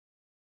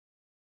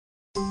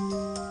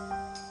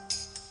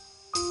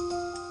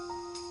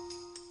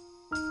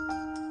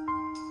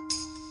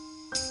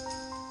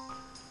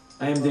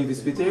I am David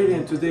Spiteri,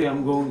 and today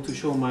I'm going to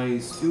show my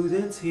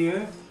students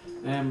here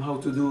how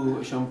to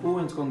do shampoo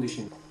and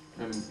conditioning.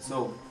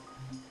 So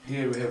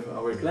here we have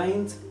our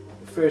client.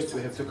 First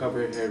we have to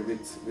cover her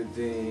with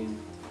the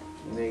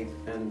nape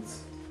and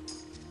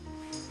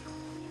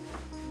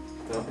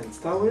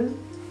towel.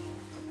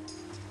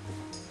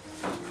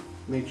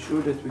 Make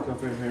sure that we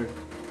cover her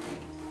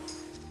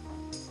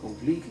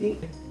completely.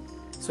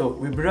 So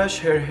we brush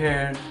her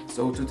hair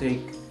so to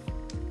take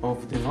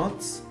off the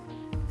knots.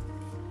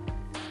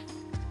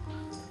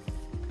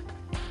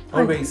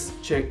 Always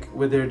check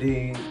whether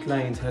the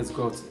client has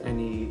got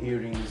any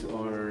earrings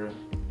or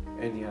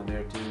any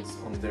other things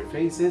on their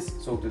faces,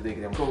 so to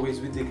take them. Always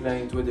with the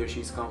client whether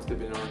she's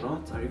comfortable or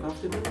not. Are you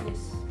comfortable?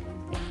 Yes.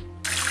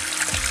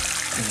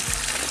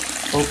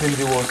 Open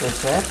the water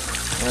tap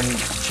and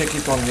check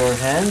it on your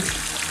hand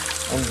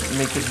and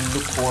make it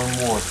lukewarm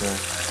water.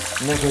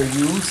 Never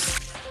use.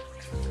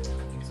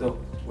 So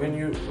when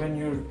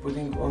you're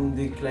putting on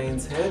the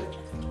client's head,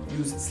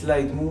 use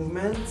slight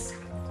movements,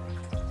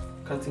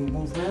 cutting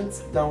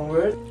movements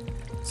downward,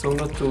 so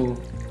not to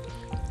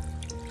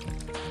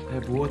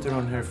have water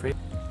on her face.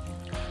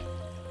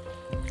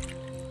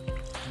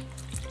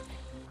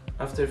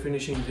 After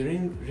finishing the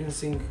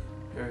rinsing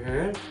her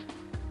hair,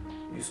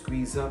 you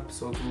squeeze up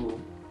so to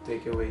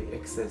take away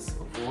excess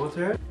of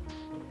water.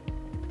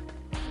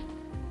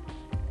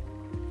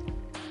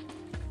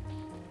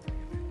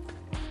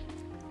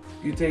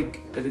 You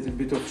take a little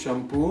bit of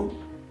shampoo,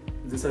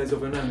 the size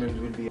of an almond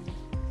will be.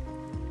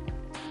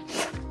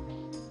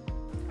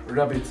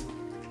 Rub it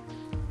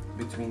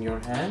between your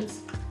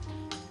hands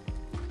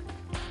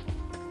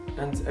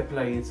and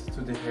apply it to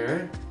the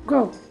hair.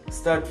 Go.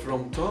 Start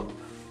from top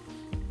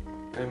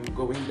and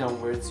going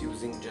downwards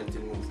using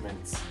gentle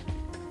movements.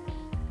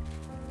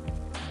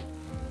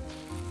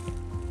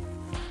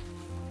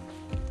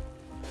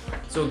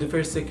 So the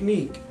first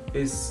technique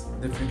is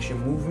the friction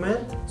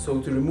movement,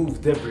 so to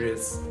remove debris.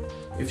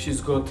 If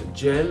she's got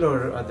gel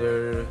or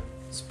other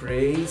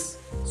sprays,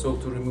 so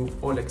to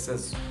remove all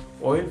excess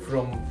oil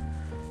from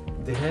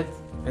the head,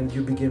 and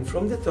you begin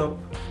from the top,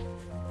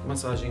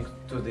 massaging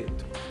to the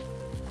top.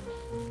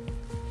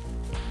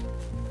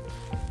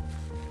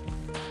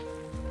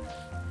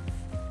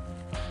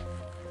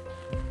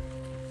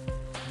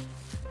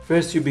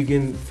 First you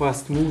begin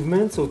fast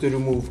movement, so to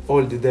remove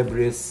all the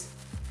debris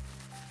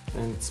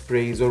and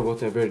sprays or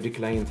whatever the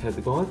client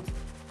had got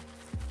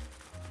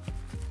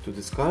to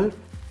the scalp.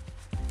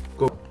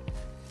 Go.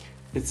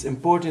 It's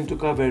important to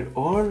cover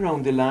all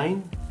around the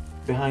line,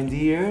 behind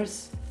the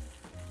ears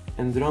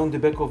and round the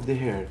back of the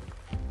hair,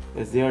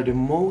 as they are the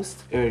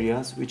most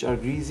areas which are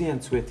greasy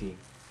and sweaty.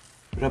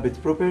 Rub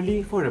it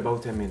properly for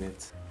about a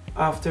minute.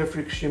 After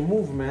friction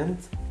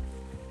movement,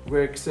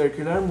 work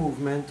circular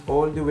movement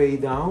all the way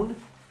down,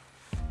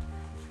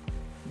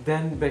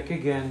 then back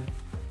again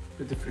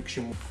with the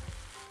friction movement.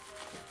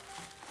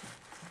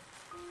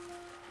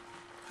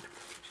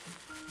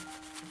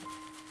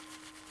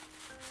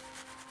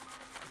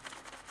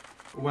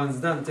 Once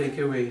done, take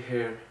away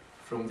hair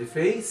from the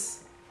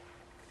face.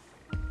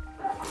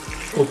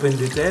 Open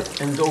the tap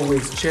and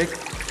always check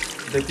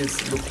that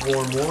it's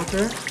lukewarm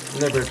water,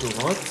 never too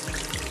hot.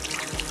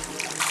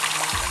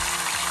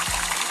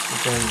 You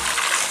can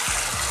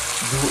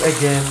do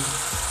again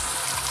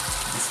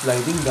the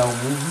sliding down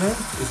movement.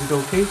 Is it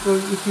okay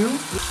with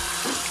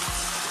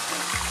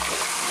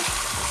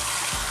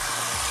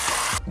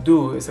you?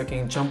 Do a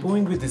second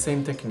shampooing with the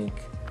same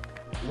technique.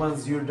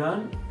 Once you're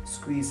done,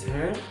 squeeze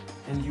hair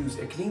and use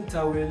a clean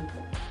towel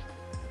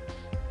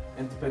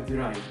and pat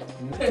dry.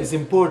 It's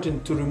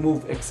important to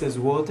remove excess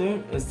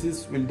water, as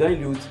this will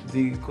dilute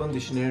the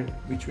conditioner,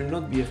 which will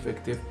not be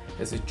effective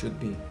as it should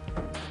be.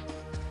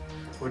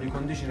 For the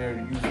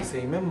conditioner, use the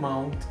same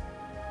amount,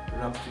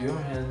 rub to your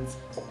hands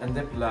and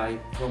apply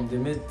from the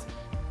mid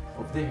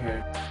of the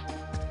hair.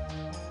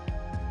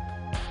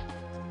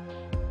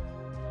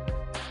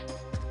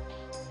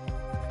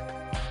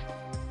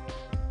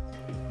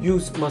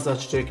 Use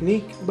massage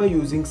technique by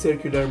using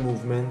circular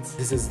movements.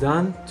 This is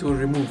done to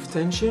remove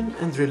tension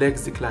and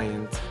relax the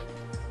client.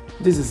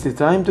 This is the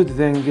time to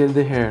detangle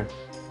the hair.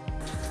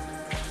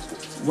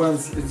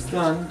 Once it's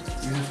done,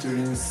 you have to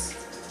rinse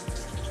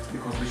the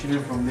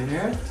conditioner from the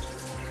hair.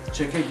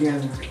 Check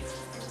again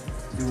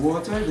the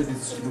water that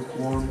is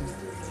lukewarm,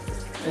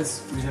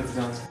 as we have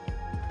done.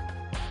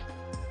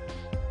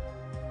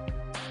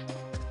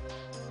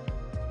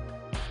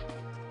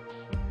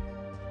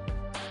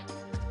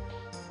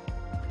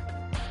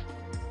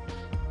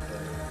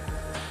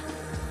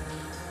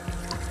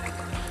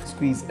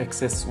 Squeeze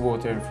excess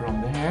water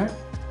from the hair.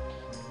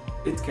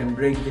 It can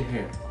break the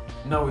hair.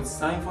 Now it's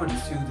time for the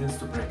students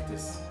to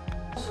practice.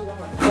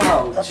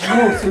 Wow,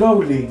 move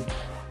slowly.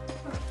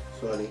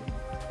 Sorry.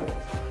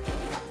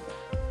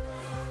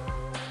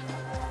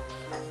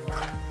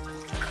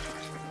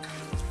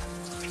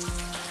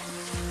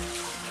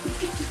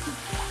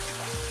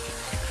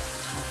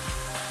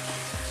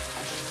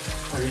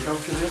 Are you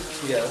comfortable?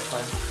 Yeah, that's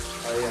fine.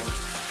 I am.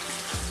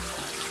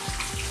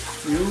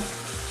 You?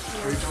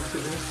 Are you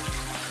comfortable?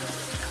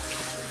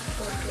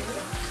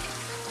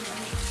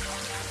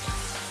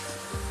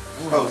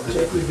 Oh,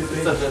 Check with the it's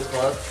base. not that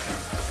hard.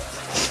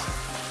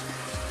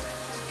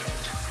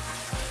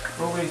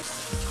 Oh wait.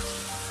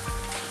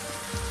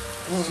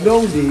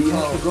 Slowly, you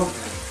have to go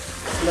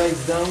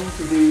slides down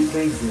to the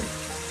basin.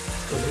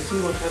 So you see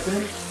what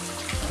happened?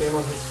 Came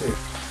on his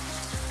face.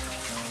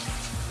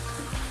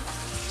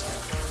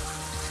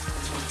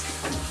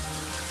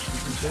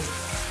 Just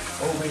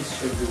always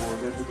check the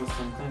water because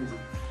sometimes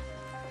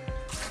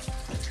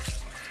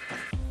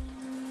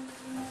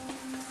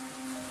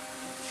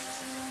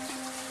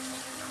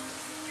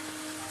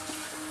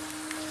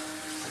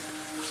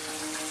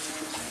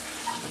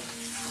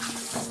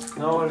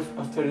now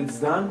after it's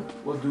done,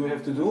 what do we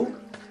have to do?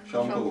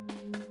 Shampoo.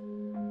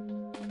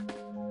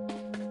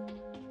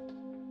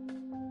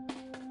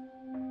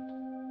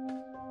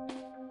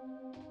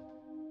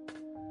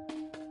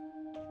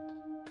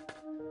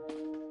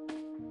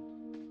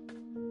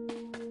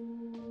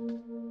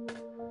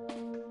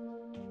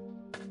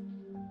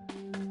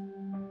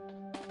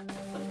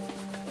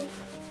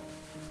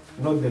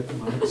 Not that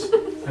much.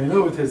 I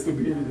know it has to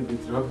be a little bit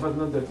rough, but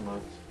not that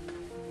much.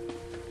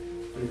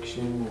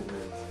 Friction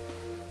movement.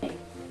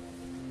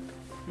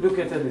 Look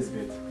at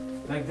Elizabeth.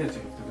 Like that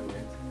you have to do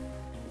it.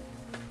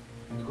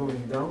 And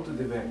going down to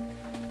the back.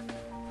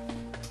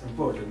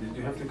 Important that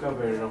you have to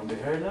cover around the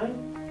hairline,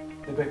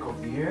 the back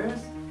of the ears.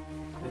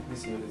 Let me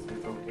see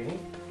Elizabeth, okay?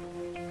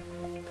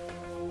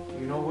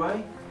 You know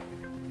why?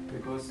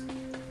 Because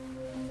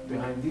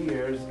behind the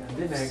ears and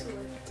the neck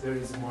there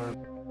is more.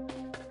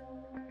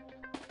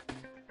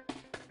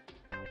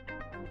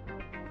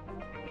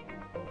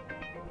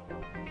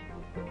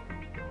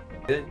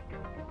 Good.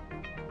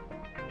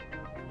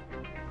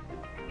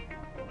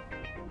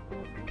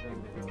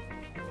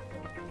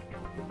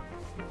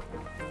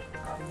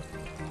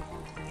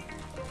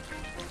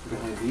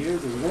 Behind the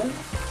ears as well.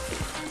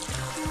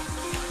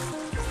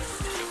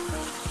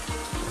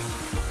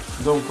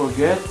 Don't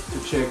forget to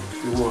check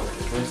the water.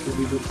 It has to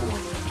be good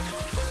water.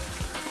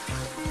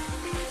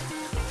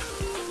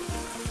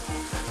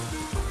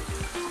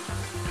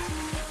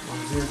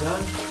 Once you're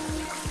done,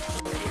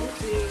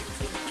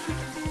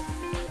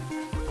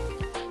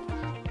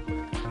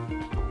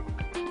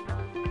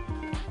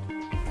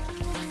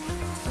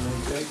 and then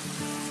check.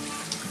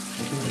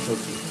 I think it's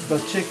okay.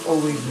 But check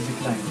always with the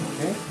client,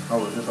 okay?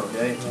 Oh, is this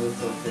okay? No,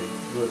 it's okay.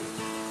 Good.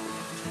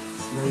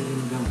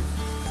 Sliding down.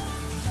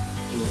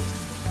 Good.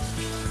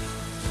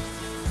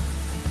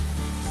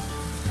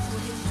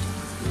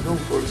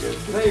 Don't forget,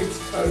 nails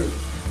are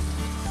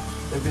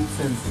a bit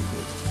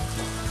sensitive.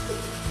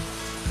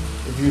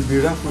 If you be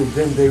rough with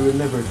them, they will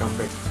never come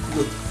back.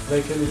 Look,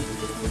 like a little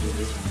bit.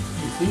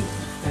 You see?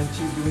 And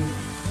she's doing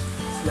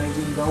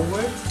sliding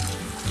downwards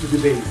to the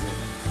base.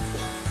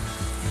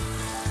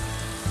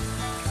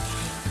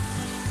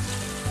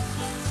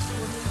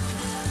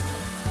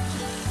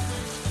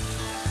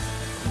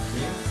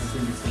 Okay, I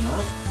think it's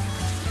enough.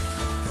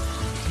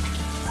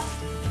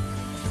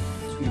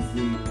 Squeeze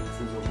the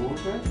excess of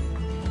water.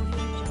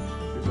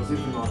 Because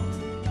if not,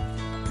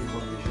 the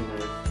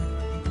conditioner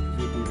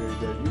will be very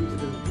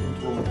diluted and it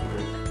won't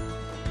work.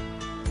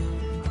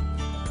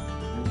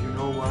 And you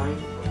know why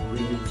we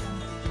need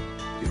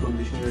the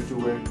conditioner to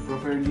work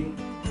properly?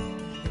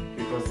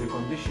 Because the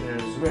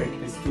conditioner's work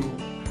is to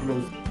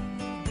close.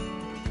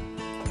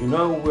 You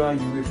know why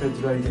you prefer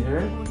dry the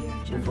hair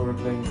before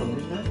applying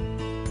conditioner?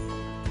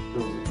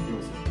 Close it,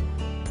 close it.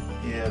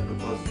 Yeah,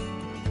 because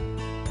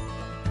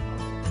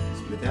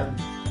split end.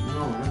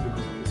 No, not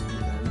because of the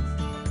split ends.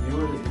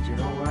 You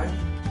know why?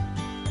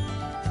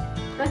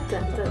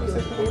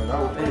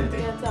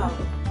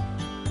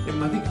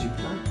 Imma dik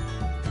ġibna.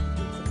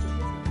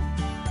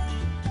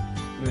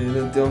 Min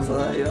intom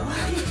صغيرة.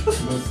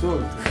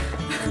 بالصوت.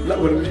 لا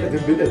ولا مش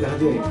هتنبدأ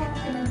هديك.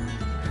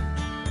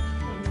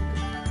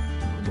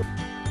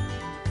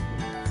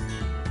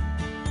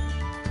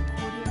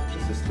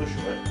 This is too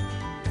short.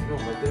 No,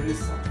 but there is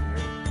some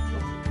here.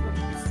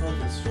 It's not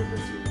as short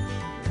as you.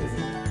 Is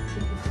it?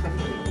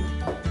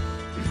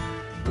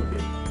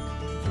 Okay.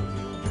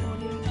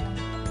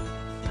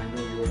 I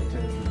know you are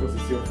tense because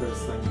it's your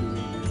first time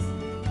doing this.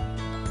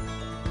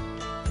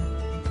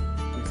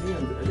 You see,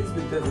 and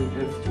Elizabeth doesn't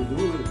have to do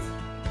it.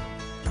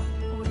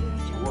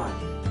 Why?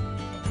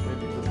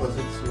 Maybe because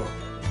it's slow.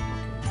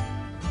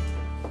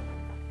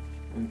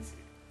 And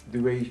the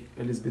way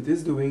Elizabeth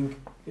is doing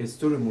is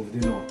to remove the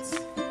knots.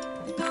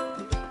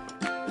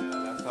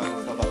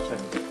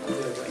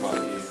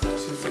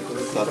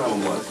 Not too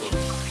much.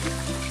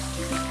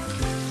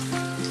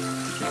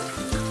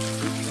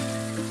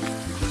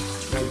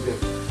 Like that.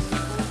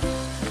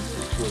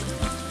 Good.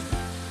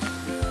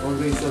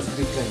 Always as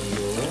big time,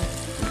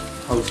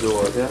 How's the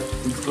water?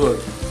 It's good.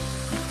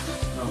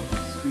 Now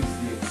squeeze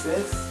the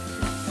excess.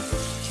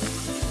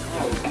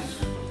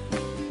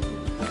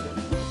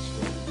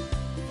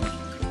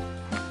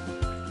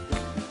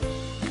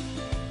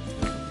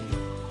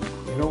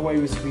 You know why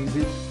we squeeze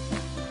it?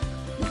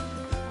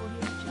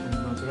 And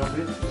not rub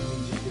it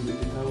immediately with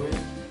the towel.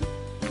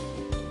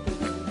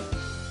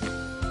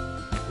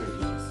 Very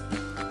nice.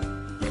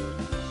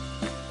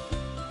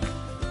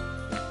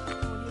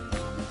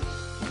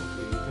 Okay.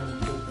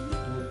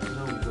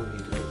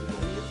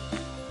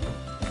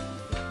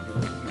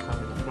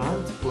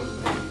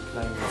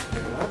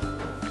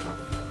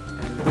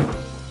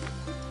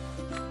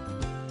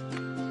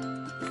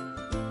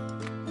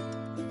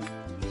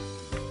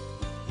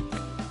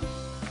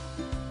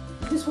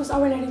 this was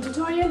our learning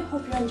tutorial.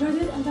 Hope you enjoyed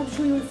it, and I'm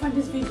sure you will find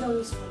this video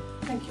useful.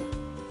 Thank you.